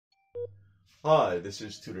Hi, this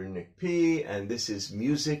is Tutor Nick P, and this is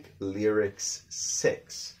Music Lyrics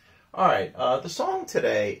 6. All right, the song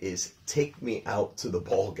today is "Take Me Out to the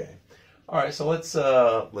Ball Game." All right, so let's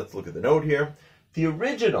look at the note here. The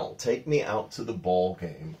original "Take Me Out to the Ball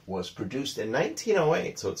Game" was produced in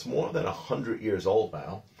 1908, so it's more than 100 years old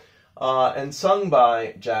now, and sung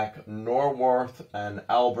by Jack Norwith and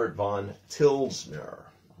Albert von Tilzer.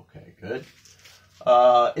 Okay, good.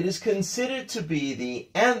 It is considered to be the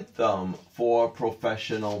anthem for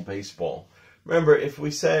professional baseball. Remember, if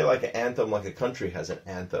we say like an anthem, like a country has an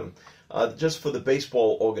anthem, just for the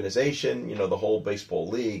baseball organization, you know, the whole baseball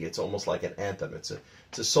league, it's almost like an anthem. It's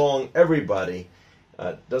a song everybody,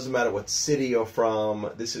 doesn't matter what city you're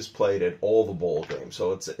from, this is played at all the ball games.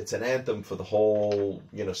 So it's an anthem for the whole,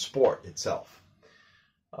 you know, sport itself.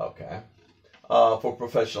 Okay. For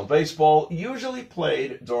professional baseball, usually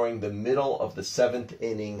played during the middle of the 7th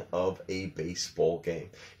inning of a baseball game.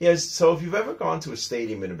 Yes, so if you've ever gone to a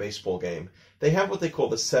stadium in a baseball game, they have what they call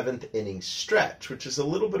the 7th inning stretch, which is a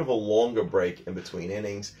little bit of a longer break in between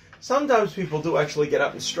innings. Sometimes people do actually get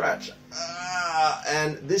up and stretch.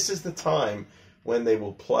 And this is the time when they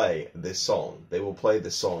will play this song. They will play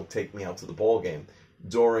this song, "Take Me Out to the Ball Game,"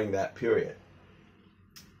 during that period.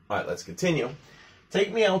 All right, let's continue.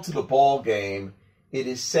 "Take Me Out to the Ball Game," it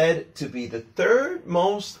is said to be the third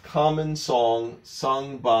most common song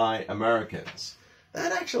sung by Americans.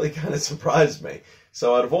 That actually kind of surprised me.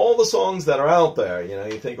 So out of all the songs that are out there, you know,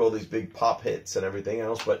 you think all these big pop hits and everything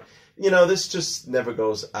else, but, you know, this just never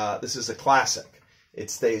goes out. This is a classic. It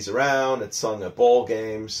stays around. It's sung at ball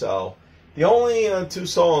games. So the only two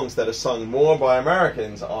songs that are sung more by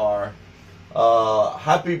Americans are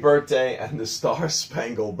 "Happy Birthday" and "The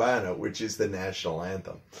Star-Spangled Banner," which is the national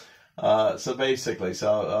anthem. So basically,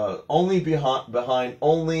 only behind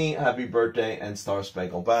only "Happy Birthday" and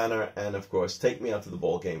 "Star-Spangled Banner," and of course, "Take Me Out to the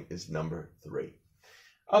Ball Game" is number 3.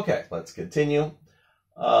 Okay, let's continue.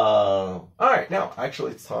 All right, now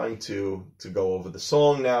actually it's time to go over the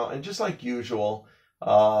song now, and just like usual,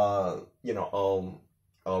 you know,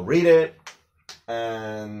 I'll read it,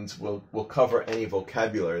 and we'll cover any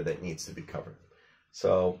vocabulary that needs to be covered.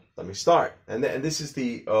 So let me start. And this is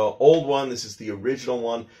the old one. This is the original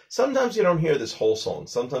one. Sometimes you don't hear this whole song.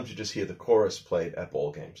 Sometimes you just hear the chorus played at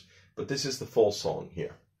ball games. But this is the full song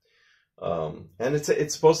here. And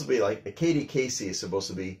it's supposed to be like Katie Casey is supposed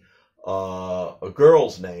to be a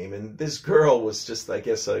girl's name, and this girl was just, I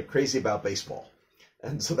guess, crazy about baseball,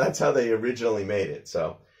 and so that's how they originally made it.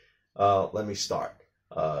 So let me start.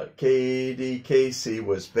 Katie Casey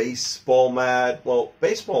was baseball mad. Well,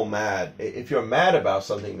 baseball mad, if you're mad about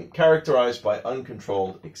something, characterized by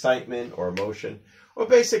uncontrolled excitement or emotion, or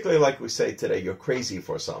basically, like we say today, you're crazy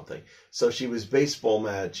for something. So she was baseball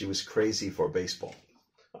mad. She was crazy for baseball.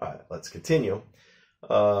 All right, let's continue.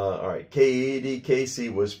 All right, Katie Casey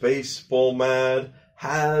was baseball mad,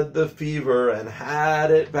 had the fever and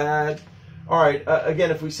had it bad. All right,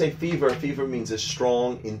 again, if we say fever, fever means a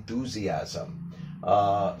strong enthusiasm,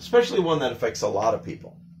 especially one that affects a lot of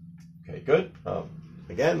people. Okay, good.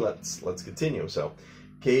 Again, let's continue. So,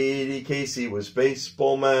 Katie Casey was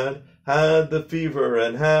baseball mad, had the fever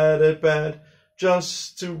and had it bad,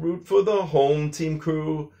 just to root for the home team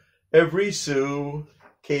crew. Every Sue,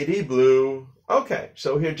 Katie Blue. Okay,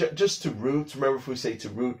 so here, just to root. Remember, if we say to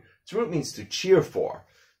root means to cheer for.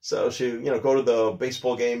 So she, you know, go to the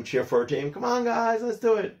baseball game, cheer for her team. Come on, guys, let's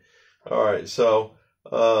do it. All right, so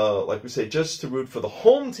like we say, just to root for the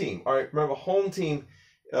home team. All right, remember, home team.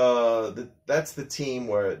 That's the team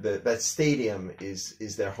where that stadium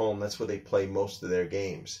is their home. That's where they play most of their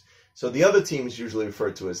games. So the other team is usually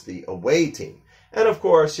referred to as the away team. And of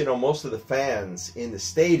course, you know, most of the fans in the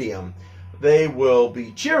stadium, they will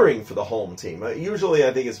be cheering for the home team. Usually,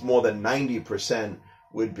 I think it's more than 90%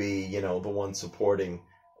 would be, you know, the ones supporting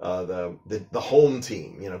the home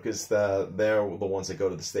team, you know, because they're the ones that go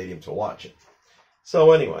to the stadium to watch it.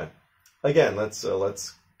 So anyway, again, let's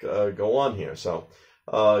go on here. So,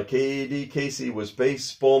 Katie Casey was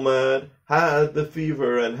baseball mad, had the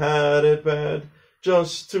fever and had it bad,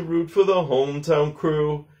 just to root for the hometown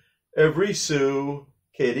crew. Every Sue,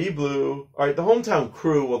 Katie Blue. All right, the hometown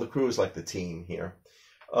crew, well, the crew is like the team here.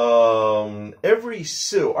 Every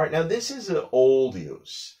Sue. All right, now this is an old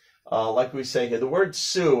use. Like we say here, the word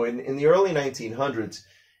Sue, in the early 1900s,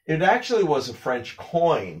 it actually was a French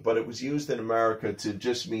coin, but it was used in America to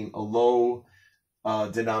just mean a low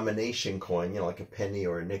denomination coin, you know, like a penny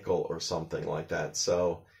or a nickel or something like that.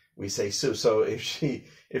 So we say Sue. So if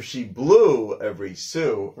she blew every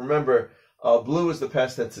Sue, remember, blue is the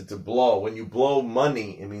past tense to blow. When you blow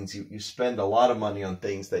money, it means you spend a lot of money on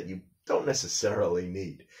things that you don't necessarily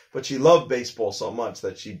need. But she loved baseball so much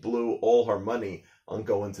that she blew all her money on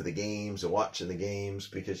going to the games and watching the games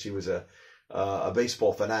because she was a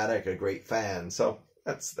baseball fanatic, a great fan. So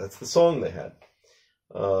that's the song they had.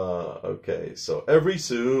 Okay, so every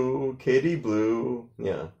Sue, Katie Blue,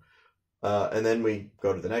 yeah. And then we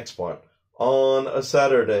go to the next part. On a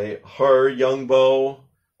Saturday, her young beau.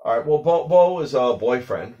 All right, well, beau is a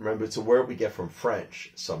boyfriend. Remember, it's a word we get from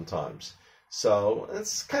French sometimes. So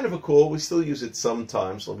it's kind of a cool, we still use it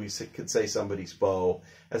sometimes. So we could say somebody's beau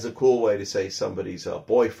as a cool way to say somebody's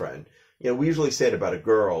boyfriend. You know, we usually say it about a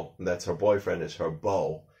girl, and that's her boyfriend is her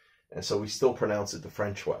beau. And so we still pronounce it the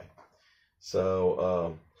French way.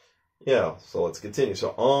 So, yeah, so let's continue.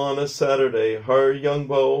 So on a Saturday, her young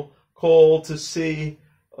beau called to see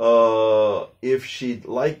if she'd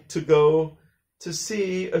like to go to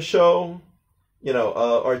see a show, you know,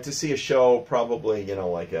 or to see a show, probably, you know,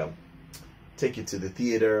 like take you to the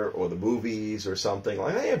theater or the movies or something.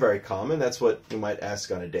 Like, yeah, very common. That's what you might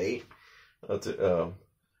ask on a date. But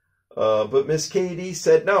Miss Katie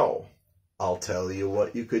said no. I'll tell you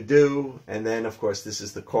what you could do. And then, of course, this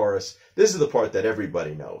is the chorus. This is the part that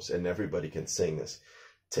everybody knows, and everybody can sing this.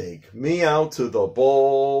 Take me out to the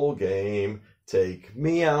ball game. Take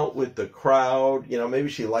me out with the crowd. You know, maybe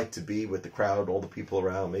she liked to be with the crowd, all the people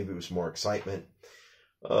around. Maybe it was more excitement.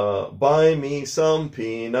 Buy me some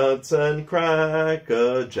peanuts and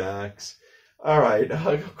Cracker Jacks. All right,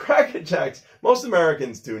 Cracker Jacks. Most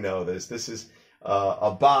Americans do know this. This is a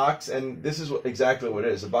box, and this is exactly what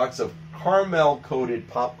it is. A box of caramel-coated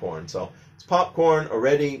popcorn. So it's popcorn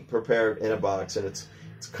already prepared in a box, and it's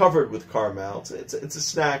covered with caramel. It's a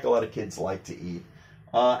snack a lot of kids like to eat.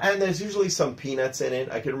 And there's usually some peanuts in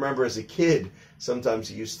it. I can remember as a kid,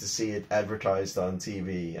 sometimes you used to see it advertised on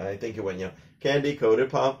TV. I think it went, you know,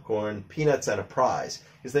 candy-coated popcorn, peanuts, and a prize.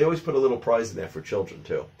 Because they always put a little prize in there for children,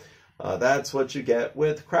 too. That's what you get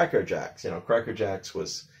with Cracker Jacks. You know, Cracker Jacks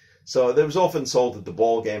was... So it was often sold at the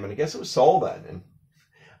ball game, and I guess it was sold then.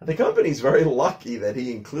 And the company's very lucky that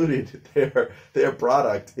he included their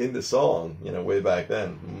product in the song, you know, way back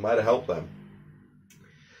then. It might have helped them.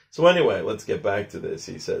 So anyway, let's get back to this,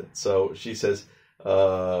 he said. So she says,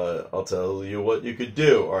 I'll tell you what you could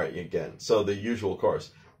do. All right, again. So the usual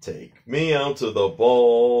chorus. Take me out to the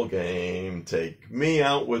ball game. Take me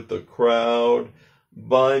out with the crowd.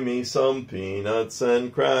 Buy me some peanuts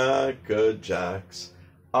and Cracker Jacks.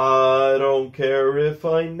 I don't care if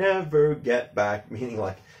I never get back. Meaning,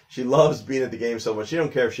 like, she loves being at the game so much. She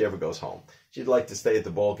don't care if she ever goes home. She'd like to stay at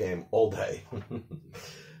the ball game all day.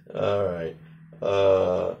 All right.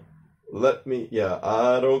 I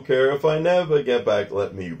don't care if I never get back.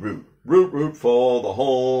 Let me root for the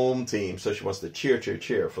home team. So she wants to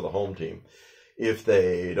cheer for the home team. If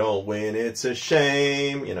they don't win, it's a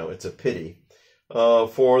shame. You know, it's a pity.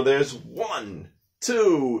 For there's 1,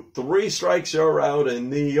 2, 3 strikes, you're out in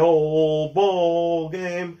the old ball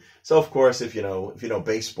game. So of course, if you know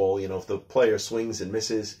baseball, you know, if the player swings and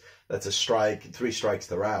misses, that's a strike. 3 strikes,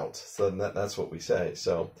 they're out. So that's what we say.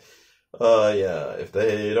 So. Yeah, if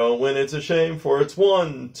they don't win, it's a shame, for it's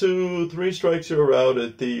 1, 2, 3 strikes, you're out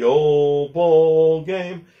at the old ball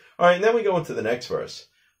game. All right, and then we go into the next verse.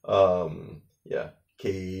 Yeah,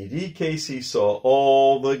 Casey saw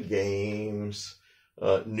all the games,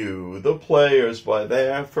 knew the players by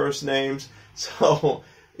their first names. So,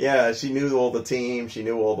 yeah, she knew all the teams, she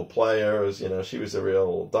knew all the players, you know, she was a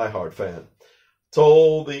real diehard fan.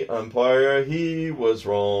 Told the umpire he was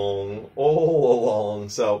wrong all along.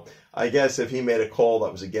 So I guess if he made a call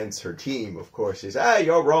that was against her team, of course, he's, hey,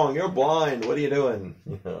 you're wrong, you're blind, what are you doing?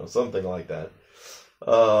 You know, something like that.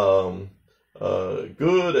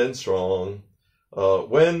 Good and strong.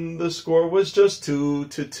 When the score was just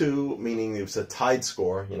 2-2, meaning it was a tied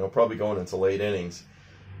score, you know, probably going into late innings.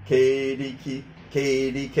 Casey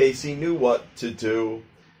knew what to do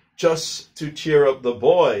just to cheer up the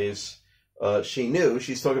boys. She knew,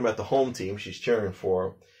 she's talking about the home team she's cheering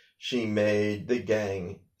for. She made the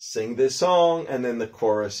gang sing this song, and then the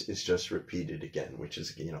chorus is just repeated again, which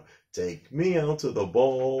is, you know, take me out to the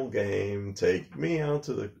ball game, take me out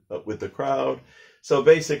to with the crowd. So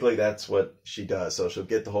basically that's what she does. So she'll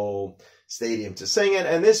get the whole stadium to sing it,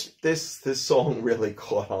 and this song really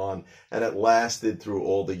caught on, and it lasted through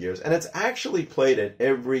all the years. And it's actually played at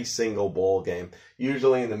every single ball game,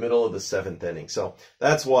 usually in the middle of the 7th inning. So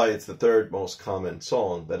that's why it's the 3rd most common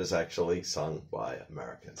song that is actually sung by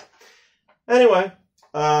Americans. Anyway,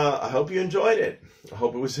 I hope you enjoyed it. I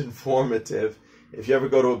hope it was informative. If you ever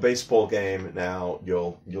go to a baseball game now,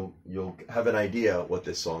 you'll have an idea what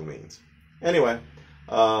this song means. Anyway,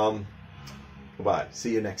 goodbye.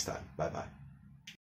 See you next time. Bye-bye.